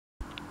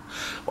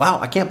Wow,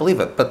 I can't believe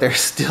it, but there's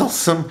still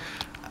some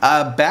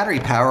battery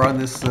power on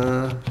this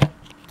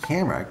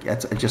camera.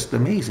 That's just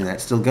amazing that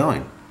it's still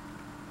going.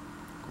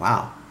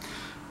 Wow.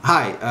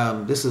 Hi,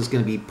 this is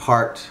going to be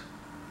part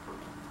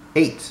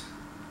 8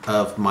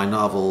 of my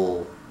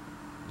novel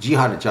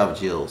Jihad at Java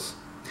Jills.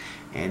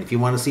 And if you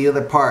want to see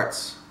other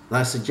parts,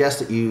 I suggest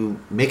that you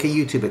make a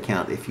YouTube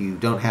account if you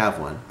don't have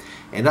one,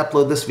 and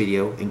upload this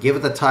video and give it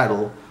the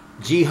title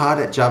Jihad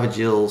at Java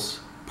Jills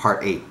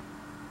Part 8.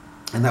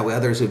 And that way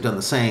others who've done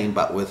the same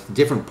but with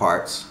different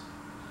parts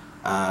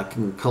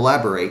can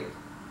collaborate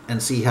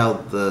and see how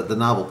the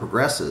novel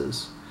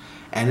progresses.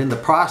 And in the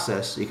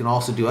process, you can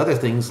also do other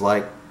things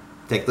like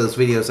take those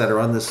videos that are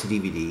on this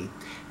DVD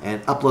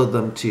and upload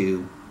them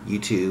to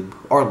YouTube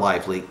or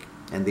LiveLeak.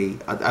 And the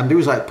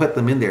reason I put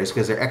them in there is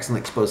because they're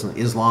excellent exposing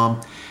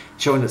Islam,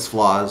 showing its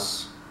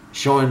flaws,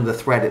 showing the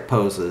threat it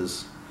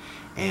poses.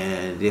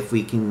 And if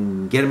we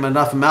can get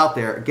enough of them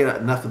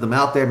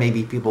out there,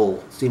 maybe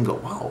people see them go,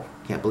 wow,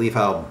 can't believe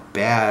how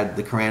bad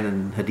the Quran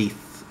and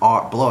Hadith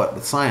are, blow it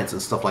with science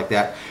and stuff like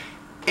that.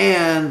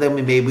 And then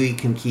maybe we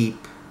can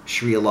keep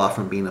Sharia law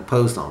from being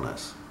imposed on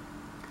us.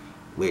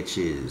 Which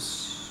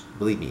is,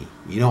 believe me,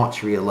 you don't want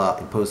Sharia law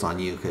imposed on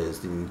you, because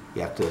then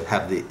you have to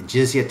have the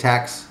jizya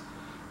tax.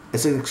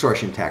 It's an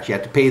extortion tax. You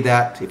have to pay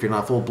that if you're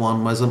not a full-blown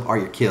Muslim, or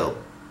you're killed.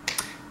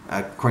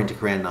 According to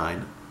Quran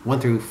 9, 1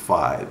 through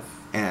 5.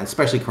 And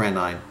especially Quran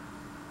 9,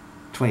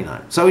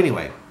 29. So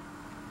anyway,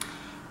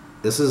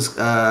 this is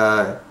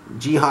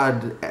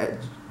Jihad at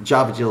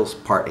Java Jills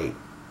Part 8.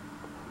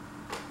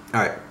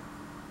 Alright.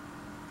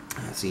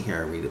 Let's see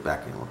here. I'll read it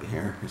back in a little bit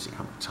here. Let's see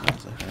how many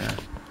times I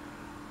have.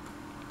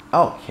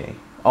 Okay.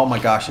 Oh my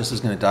gosh, this is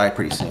going to die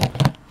pretty soon.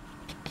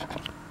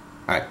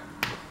 Alright.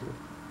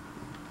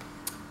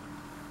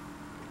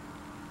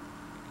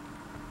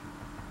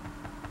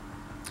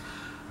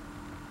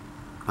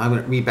 I'm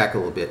going to read back a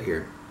little bit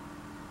here.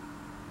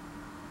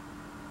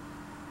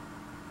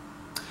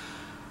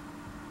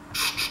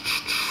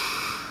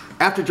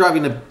 After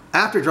driving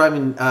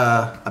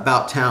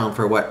about town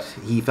for what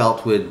he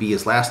felt would be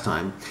his last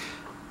time,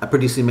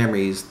 producing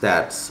memories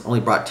that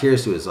only brought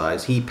tears to his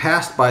eyes, he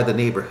passed by the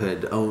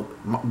neighborhood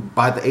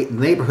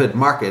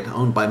market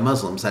owned by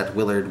Muslims that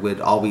Willard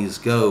would always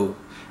go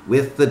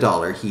with the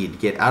dollar he'd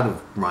get out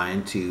of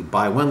Brian to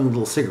buy one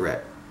little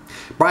cigarette.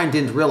 Brian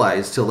didn't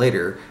realize till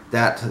later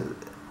that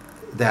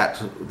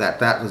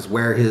was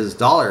where his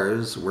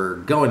dollars were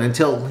going,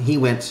 until he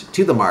went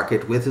to the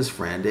market with his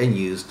friend and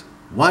used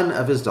one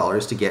of his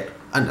dollars to get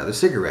another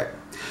cigarette.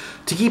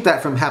 To keep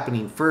that from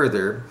happening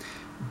further,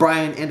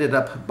 Brian ended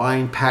up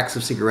buying packs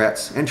of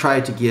cigarettes and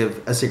tried to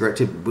give a cigarette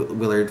to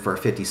Willard for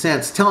 50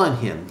 cents, telling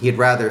him he'd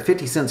rather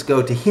 50 cents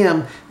go to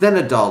him than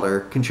a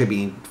dollar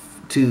contributing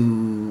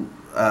to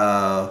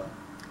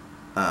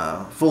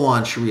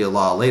full-on Sharia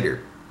law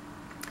later.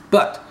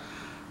 But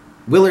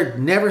Willard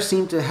never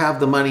seemed to have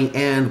the money,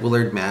 and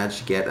Willard managed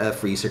to get a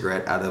free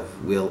cigarette out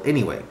of Will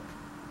anyway.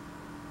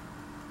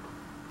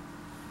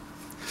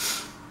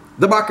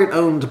 The market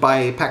owned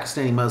by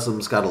Pakistani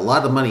Muslims got a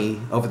lot of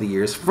money over the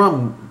years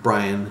from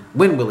Brian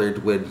when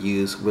Willard would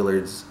use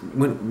Brian's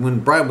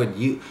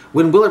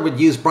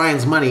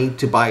money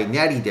to buy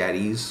Natty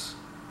Daddies,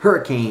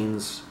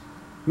 Hurricanes,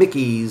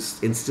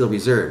 Mickeys, and Steel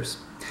Reserves.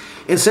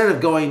 Instead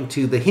of going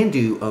to the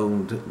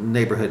Hindu-owned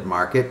neighborhood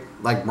market,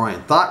 like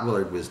Brian thought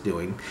Willard was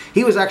doing,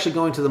 he was actually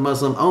going to the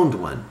Muslim-owned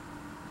one.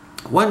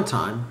 One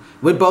time,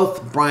 when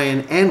both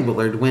Brian and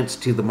Willard went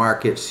to the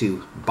market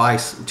to buy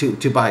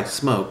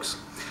smokes,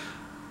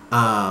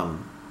 to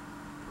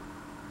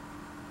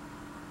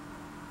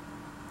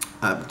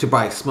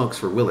buy smokes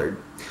for Willard,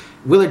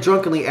 Willard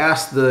drunkenly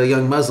asked the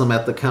young Muslim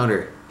at the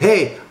counter,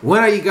 "Hey,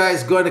 when are you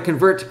guys going to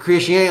convert to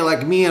Christianity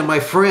like me and my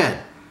friend?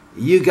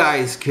 You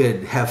guys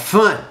could have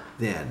fun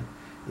then,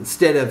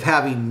 instead of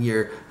having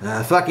your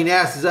fucking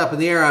asses up in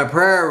the air on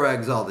prayer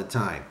rugs all the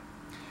time."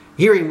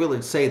 Hearing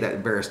Willard say that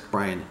embarrassed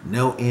Brian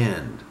no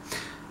end.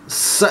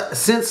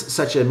 Since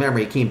such a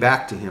memory came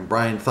back to him,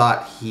 Brian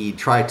thought he'd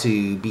try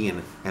to be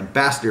an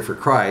ambassador for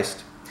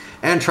Christ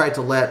and tried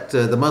to let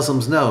the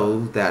Muslims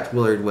know that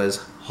Willard was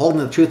holding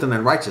the truth and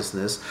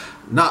unrighteousness,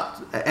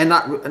 not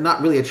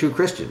really a true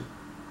Christian,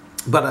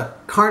 but a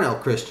carnal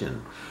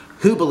Christian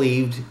who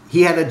believed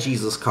he had a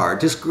Jesus card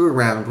to screw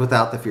around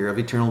without the fear of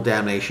eternal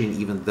damnation,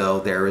 even though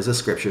there is a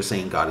scripture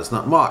saying God is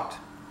not mocked.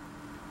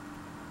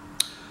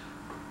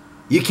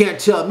 "You can't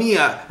tell me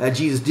that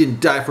Jesus didn't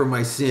die for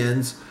my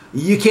sins.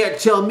 You can't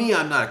tell me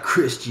I'm not a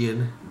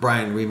Christian,"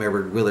 Brian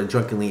remembered Willard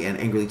drunkenly and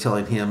angrily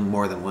telling him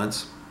more than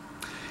once.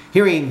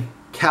 Hearing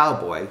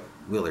Cowboy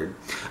Willard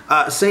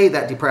say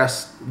that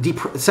depressed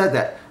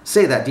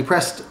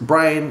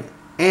Brian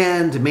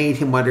and made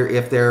him wonder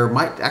if there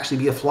might actually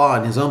be a flaw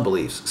in his own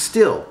beliefs.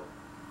 Still,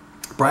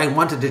 Brian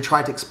wanted to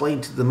try to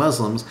explain to the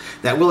Muslims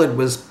that Willard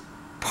was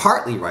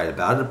partly right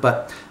about it,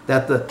 but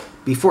that the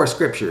before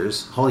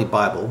scriptures, Holy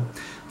Bible,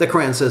 the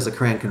Quran says, the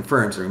Quran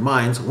confirms and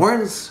reminds,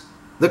 warns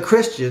the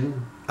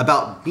Christian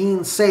about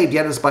being saved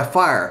yet as by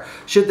fire,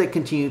 should they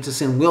continue to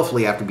sin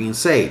willfully after being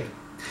saved.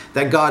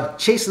 that God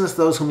chasteneth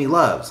those whom he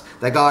loves,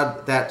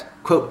 that,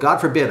 quote, God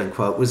forbid,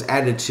 unquote, was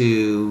added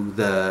to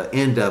the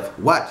end of,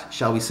 what,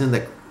 shall we sin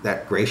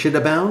that grace should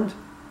abound?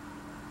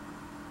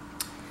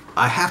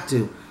 I have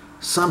to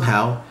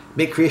somehow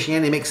make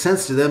Christianity make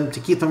sense to them to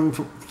keep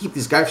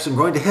these guys from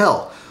going to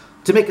hell,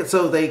 to make it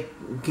so they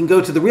can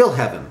go to the real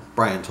heaven,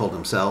 Brian told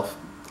himself,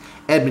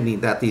 admitting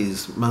that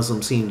these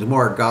Muslims seemed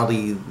more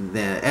godly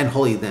and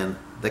holy than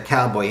the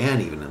cowboy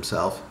and even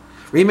himself,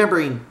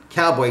 remembering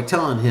Cowboy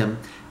telling him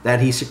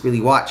that he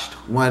secretly watched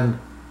one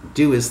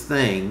do his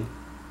thing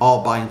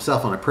all by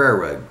himself on a prayer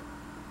rug.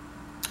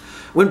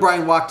 When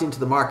Brian walked into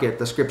the market,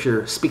 the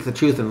scripture, speak the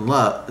truth in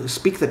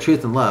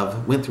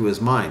love, went through his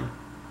mind.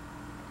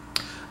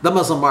 The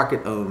Muslim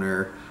market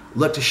owner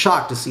looked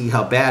shocked to see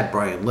how bad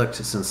Brian looked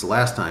since the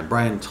last time.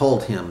 Brian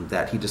told him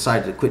that he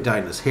decided to quit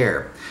dyeing his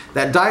hair.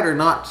 That dyed or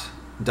not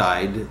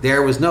dyed,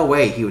 there was no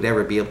way he would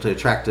ever be able to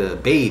attract a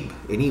babe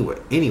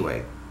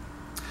anyway.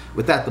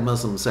 With that, the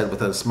Muslim said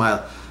with a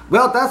smile,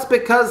 well, that's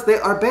because they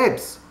are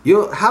babes.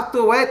 You have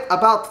to wait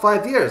about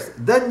 5 years,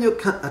 then you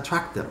can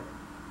attract them.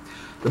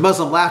 The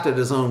Muslim laughed at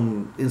his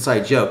own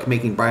inside joke,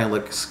 making Brian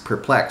look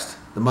perplexed.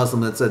 The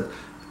Muslim then said,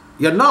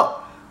 you know,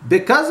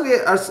 because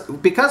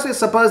we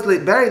supposedly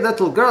marry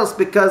little girls,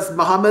 because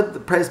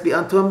Muhammad, praise be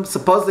unto him,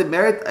 supposedly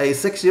married a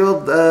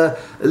 6-year-old,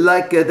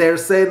 like they're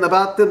saying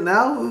about them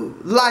now?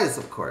 Lies,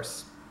 of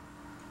course.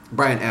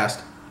 Brian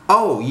asked,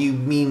 oh, you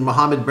mean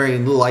Muhammad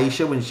marrying little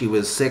Aisha when she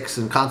was 6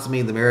 and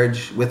consummating the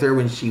marriage with her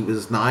when she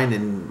was 9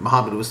 and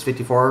Muhammad was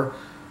 54,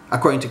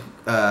 according to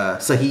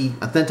Sahih,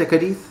 authentic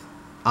hadith?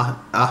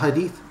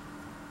 Hadith?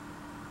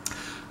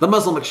 The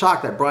Muslim looked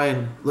shocked that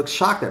Brian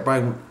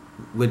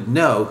would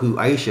know who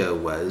Aisha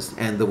was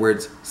and the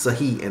words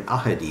Sahih and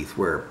Ahadith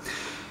were.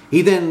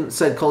 He then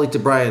said coldly to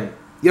Brian,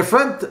 your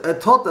friend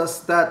told us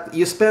that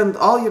you spend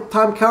all your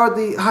time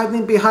cowardly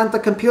hiding behind the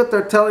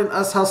computer telling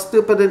us how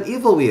stupid and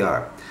evil we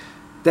are.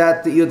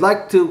 That you'd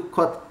like to,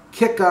 quote,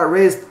 kick our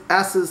raised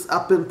asses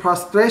up in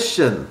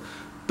prostration,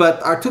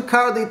 but are too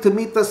cowardly to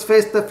meet us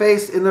face to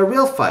face in a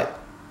real fight.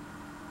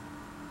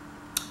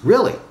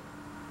 Really?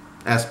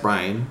 Asked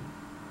Brian,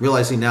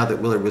 realizing now that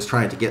Willard was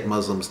trying to get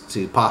Muslims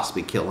to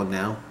possibly kill him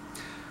now.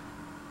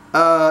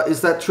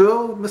 Is that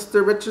true,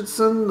 Mr.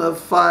 Richardson of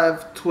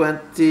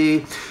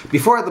 520?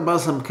 Before the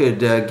Muslim could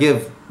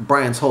give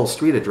Brian's whole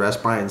street address,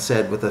 Brian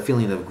said with a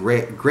feeling of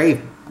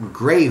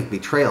grave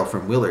betrayal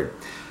from Willard,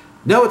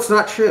 no, it's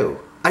not true.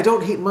 I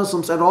don't hate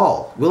Muslims at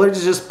all. Willard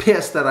is just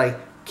pissed that I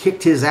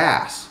kicked his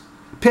ass.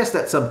 Pissed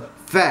that some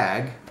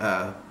fag,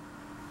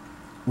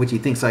 which he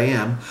thinks I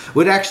am,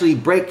 would actually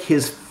break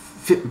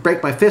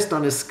my fist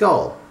on his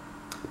skull.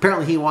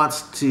 Apparently he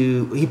wants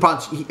you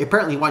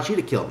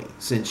to kill me,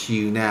 since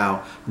you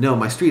now know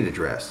my street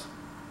address.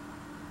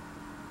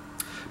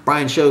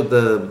 Brian showed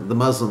the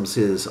Muslims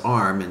his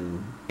arm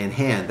and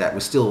hand that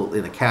was still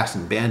in a cast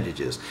and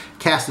bandages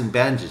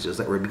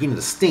that were beginning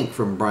to stink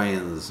from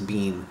Brian's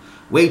being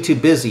way too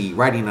busy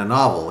writing a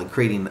novel and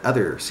creating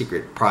other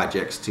secret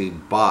projects too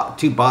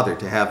bothered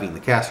to having the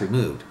cast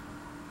removed.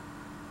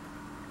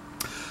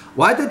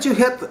 Why did you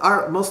hit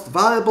our most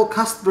valuable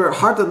customer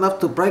hard enough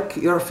to break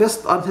your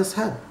fist on his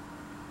head?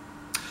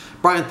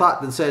 Brian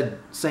thought, then said,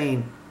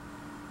 saying,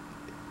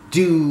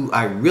 do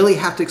I really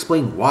have to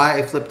explain why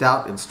I flipped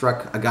out and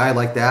struck a guy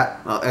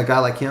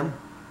like him?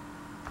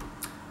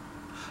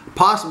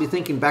 Possibly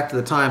thinking back to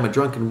the time a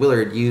drunken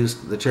Willard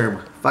used the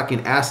term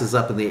fucking asses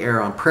up in the air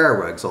on prayer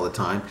rugs all the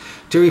time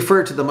to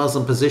refer to the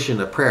Muslim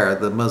position of prayer,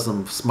 the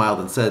Muslim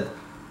smiled and said,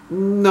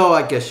 no,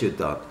 I guess you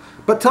don't.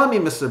 But tell me,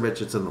 Mr.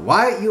 Richardson,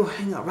 why you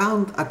hang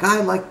around a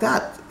guy like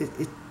that?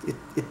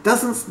 It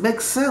doesn't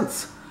make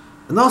sense.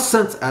 No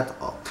sense at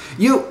all.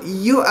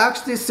 You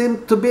actually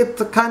seem to be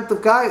the kind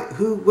of guy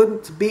who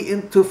wouldn't be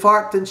into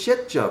fart and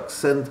shit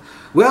jokes. And,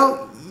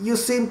 well, you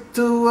seem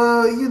to,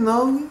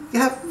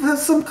 have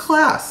some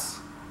class.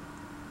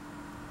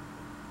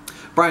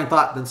 Brian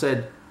thought, then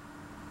said,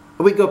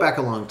 we go back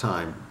a long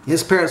time.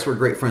 His parents were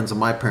great friends of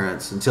my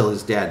parents until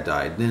his dad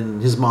died.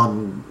 Then his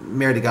mom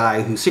married a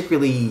guy who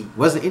secretly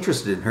wasn't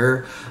interested in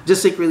her,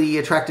 just secretly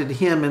attracted to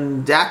him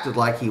and acted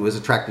like he was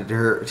attracted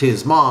to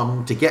his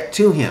mom to get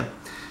to him.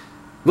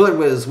 Willard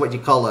was what you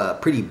call a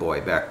pretty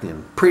boy back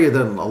then. Prettier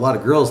than a lot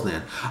of girls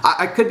then.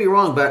 I could be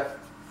wrong, but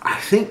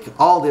I think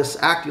all this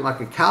acting like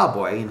a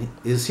cowboy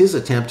is his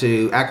attempt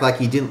to act like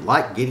he didn't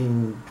like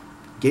getting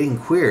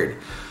queered.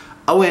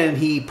 Oh, and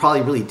he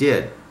probably really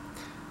did.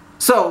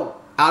 So,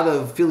 out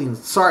of feeling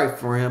sorry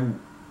for him,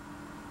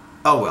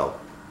 oh well,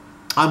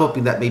 I'm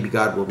hoping that maybe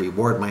God will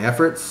reward my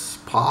efforts,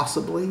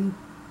 possibly.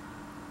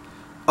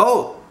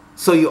 Oh,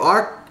 so you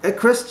are a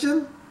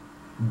Christian?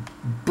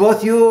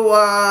 Both you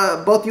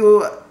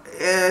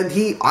and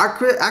he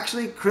are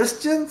actually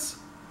Christians?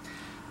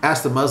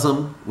 Asked the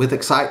Muslim with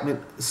excitement,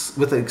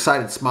 with an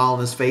excited smile on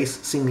his face,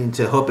 seeming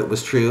to hope it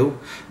was true,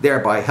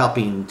 thereby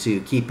helping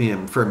to keep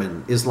him firm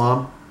in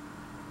Islam.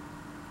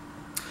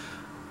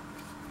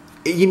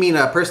 You mean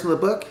a person in the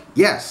book?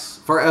 Yes,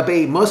 for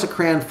Obey Moshe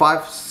Quran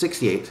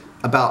 568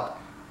 about,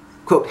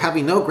 quote,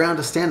 having no ground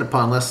to stand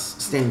upon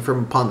unless standing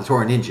firm upon the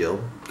Torah and Injil,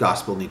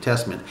 Gospel, New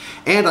Testament,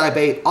 and I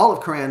obey all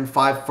of Quran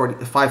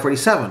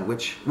 547,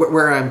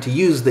 where I'm to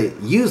use the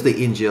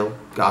Injil,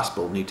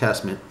 Gospel, New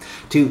Testament,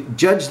 to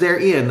judge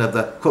therein of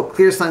the, quote,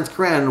 clear signs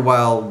Quran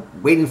while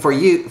waiting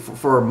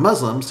for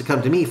Muslims to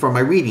come to me for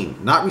my reading,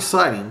 not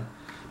reciting,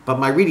 but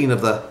my reading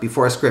of the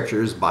before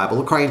scriptures,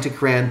 Bible according to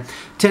Quran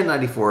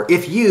 1094.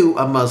 If you,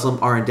 a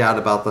Muslim, are in doubt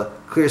about the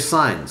clear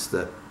signs,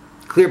 the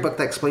clear book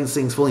that explains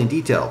things fully in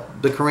detail,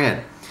 the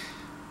Quran.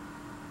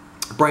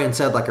 Brian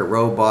said like a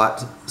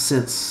robot,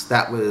 since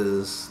that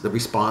was the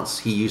response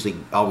he usually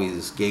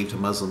always gave to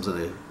Muslims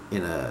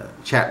in a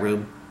chat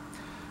room.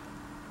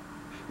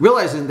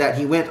 Realizing that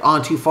he went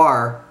on too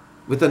far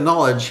with the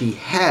knowledge he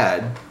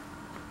had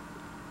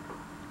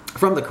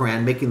from the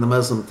Quran, making the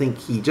Muslim think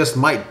he just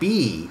might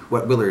be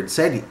what Willard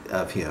said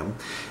of him,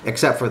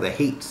 except for the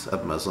hate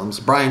of Muslims.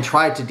 Brian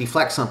tried to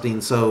deflect something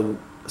so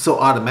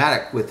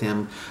automatic with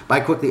him by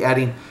quickly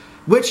adding,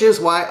 which is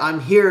why I'm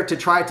here to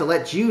try to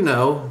let you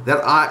know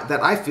that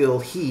I feel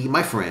he,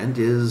 my friend,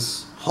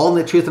 is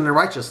holding the truth and the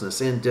righteousness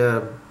and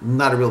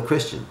not a real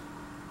Christian.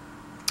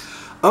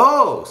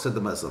 Oh, said the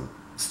Muslim,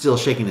 still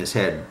shaking his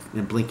head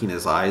and blinking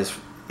his eyes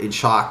in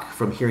shock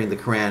from hearing the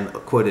Quran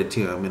quoted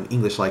to him in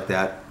English like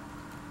that.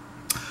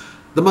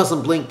 The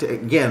Muslim blinked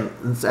again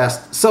and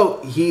asked,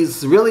 so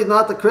he's really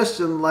not the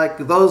Christian like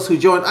those who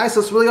joined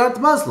ISIS really aren't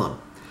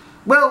Muslim?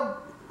 Well,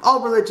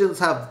 all religions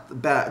have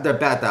their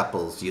bad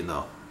apples, you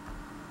know.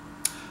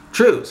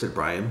 True, said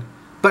Brian,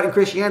 but in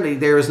Christianity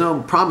there is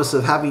no promise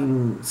of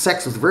having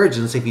sex with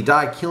virgins if you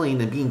die killing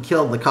and being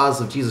killed in the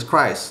cause of Jesus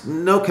Christ.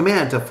 No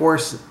command to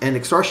force an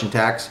extortion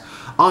tax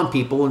on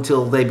people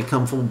until they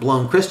become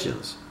full-blown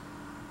Christians.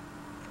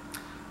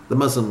 The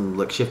Muslim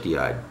looked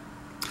shifty-eyed.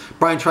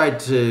 Brian tried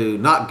to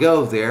not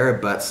go there,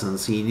 but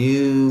since he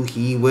knew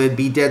he would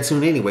be dead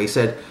soon anyway,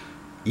 said,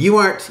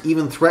 you're not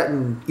even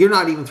threatened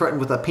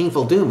with a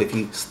painful doom if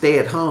you stay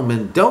at home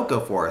and don't go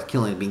forth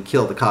killing and being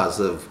killed the cause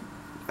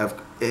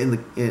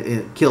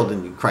killed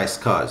in Christ's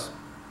cause.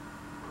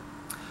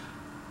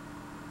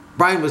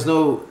 Brian was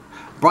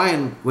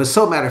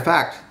so matter of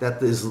fact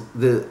that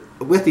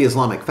with the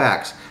Islamic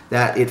facts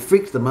that it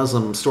freaked the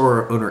Muslim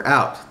store owner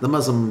out. The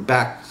Muslim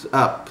backed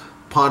up,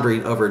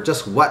 pondering over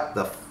just what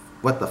the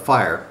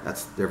fire,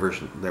 that's their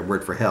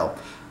word for hell,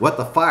 what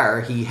the fire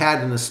he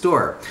had in the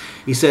store.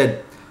 He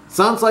said,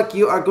 sounds like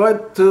you are going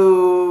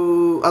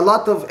to a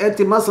lot of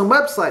anti-Muslim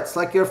websites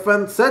like your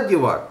friend said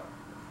you are.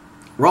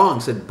 Wrong,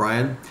 said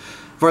Brian,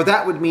 for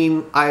that would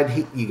mean I'd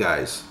hate you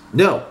guys.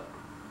 No,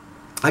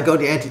 I go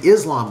to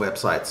anti-Islam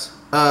websites.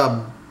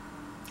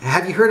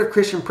 Have you heard of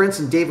Christian Prince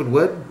and David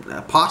Wood?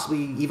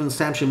 Possibly even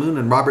Sam Shamoun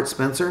and Robert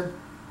Spencer?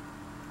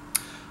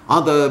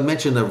 On the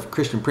mention of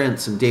Christian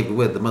Prince and David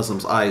Wood, the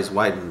Muslim's eyes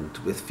widened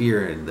with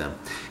fear in them.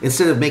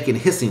 Instead of making a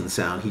hissing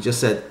sound, he just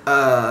said,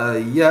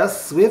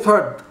 yes, we've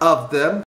heard of them.